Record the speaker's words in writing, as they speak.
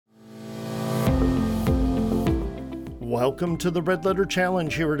Welcome to the Red Letter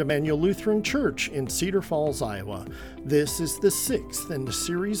Challenge here at Immanuel Lutheran Church in Cedar Falls, Iowa. This is the sixth in a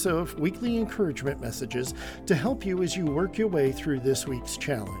series of weekly encouragement messages to help you as you work your way through this week's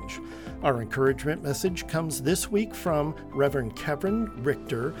challenge. Our encouragement message comes this week from Reverend Kevin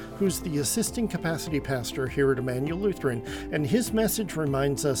Richter, who's the assisting capacity pastor here at Immanuel Lutheran, and his message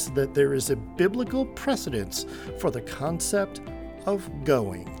reminds us that there is a biblical precedence for the concept of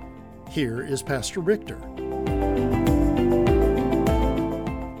going. Here is Pastor Richter.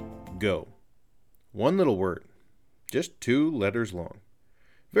 Go. One little word, just 2 letters long.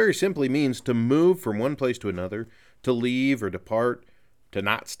 Very simply means to move from one place to another, to leave or depart, to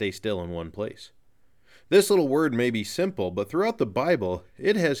not stay still in one place. This little word may be simple, but throughout the Bible,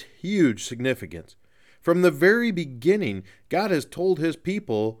 it has huge significance. From the very beginning, God has told his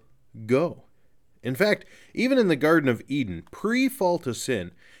people, go. In fact, even in the Garden of Eden, pre-fall to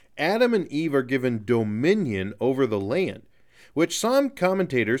sin, Adam and Eve are given dominion over the land, which some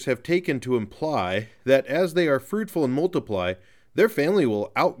commentators have taken to imply that as they are fruitful and multiply, their family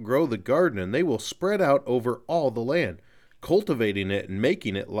will outgrow the garden and they will spread out over all the land, cultivating it and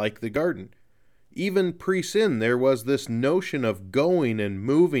making it like the garden. Even pre-sin, there was this notion of going and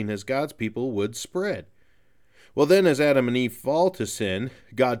moving as God's people would spread. Well, then as Adam and Eve fall to sin,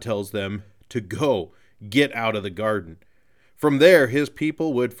 God tells them to go, get out of the garden. From there, his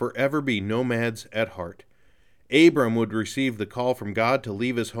people would forever be nomads at heart. Abram would receive the call from God to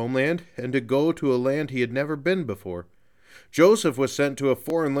leave his homeland and to go to a land he had never been before. Joseph was sent to a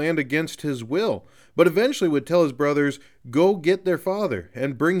foreign land against his will, but eventually would tell his brothers, go get their father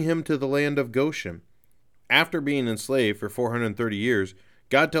and bring him to the land of Goshen. After being enslaved for 430 years,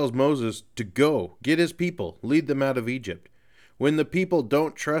 God tells Moses to go, get his people, lead them out of Egypt. When the people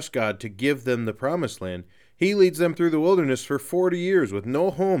don't trust God to give them the promised land, he leads them through the wilderness for 40 years with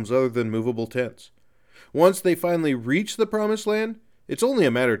no homes other than movable tents. Once they finally reach the promised land, it's only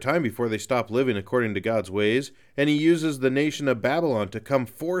a matter of time before they stop living according to God's ways, and he uses the nation of Babylon to come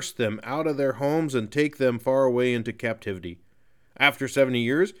force them out of their homes and take them far away into captivity. After 70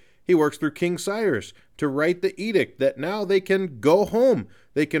 years, he works through King Cyrus to write the edict that now they can go home,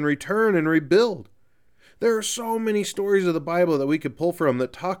 they can return and rebuild. There are so many stories of the Bible that we could pull from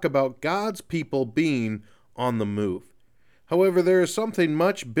that talk about God's people being on the move. However, there is something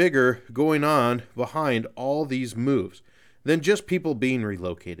much bigger going on behind all these moves than just people being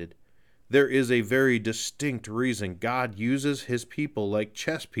relocated. There is a very distinct reason God uses his people like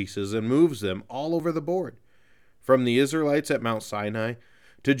chess pieces and moves them all over the board. From the Israelites at Mount Sinai,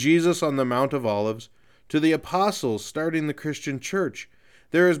 to Jesus on the Mount of Olives, to the apostles starting the Christian church,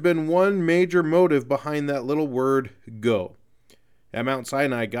 there has been one major motive behind that little word, go. At Mount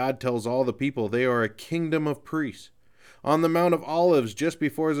Sinai, God tells all the people they are a kingdom of priests. On the Mount of Olives, just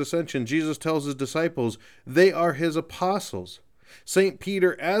before his ascension, Jesus tells his disciples they are his apostles. St.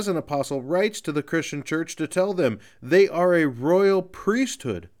 Peter, as an apostle, writes to the Christian church to tell them they are a royal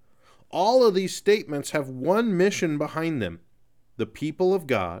priesthood. All of these statements have one mission behind them. The people of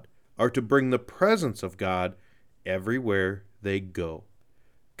God are to bring the presence of God everywhere they go.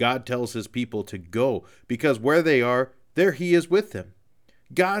 God tells his people to go because where they are, there he is with them.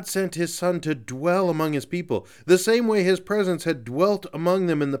 God sent his Son to dwell among his people, the same way his presence had dwelt among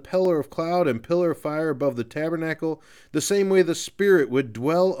them in the pillar of cloud and pillar of fire above the tabernacle, the same way the Spirit would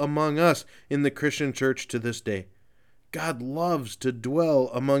dwell among us in the Christian church to this day. God loves to dwell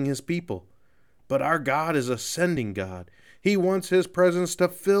among his people, but our God is a sending God. He wants his presence to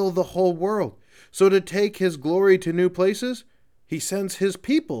fill the whole world. So to take his glory to new places, he sends his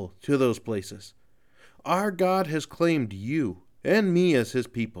people to those places. Our God has claimed you and me as his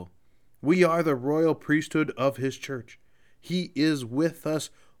people. We are the royal priesthood of his church. He is with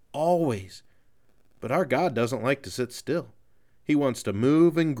us always. But our God doesn't like to sit still. He wants to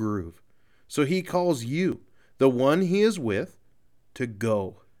move and groove. So he calls you, the one he is with, to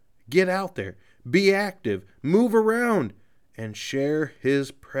go. Get out there, be active, move around, and share his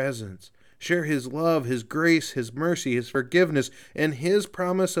presence. Share his love, his grace, his mercy, his forgiveness, and his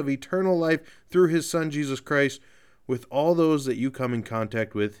promise of eternal life through his Son, Jesus Christ, with all those that you come in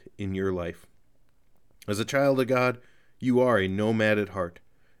contact with in your life. As a child of God, you are a nomad at heart,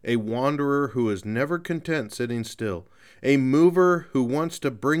 a wanderer who is never content sitting still, a mover who wants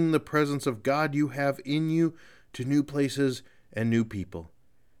to bring the presence of God you have in you to new places and new people.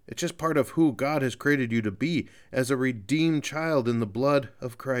 It's just part of who God has created you to be as a redeemed child in the blood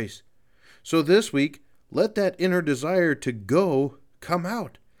of Christ. So this week, let that inner desire to go come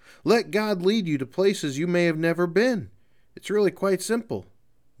out. Let God lead you to places you may have never been. It's really quite simple.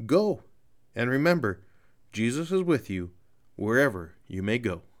 Go. And remember, Jesus is with you wherever you may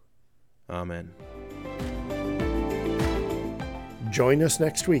go. Amen. Join us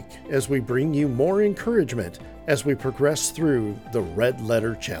next week as we bring you more encouragement as we progress through the Red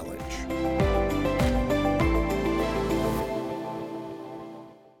Letter Challenge.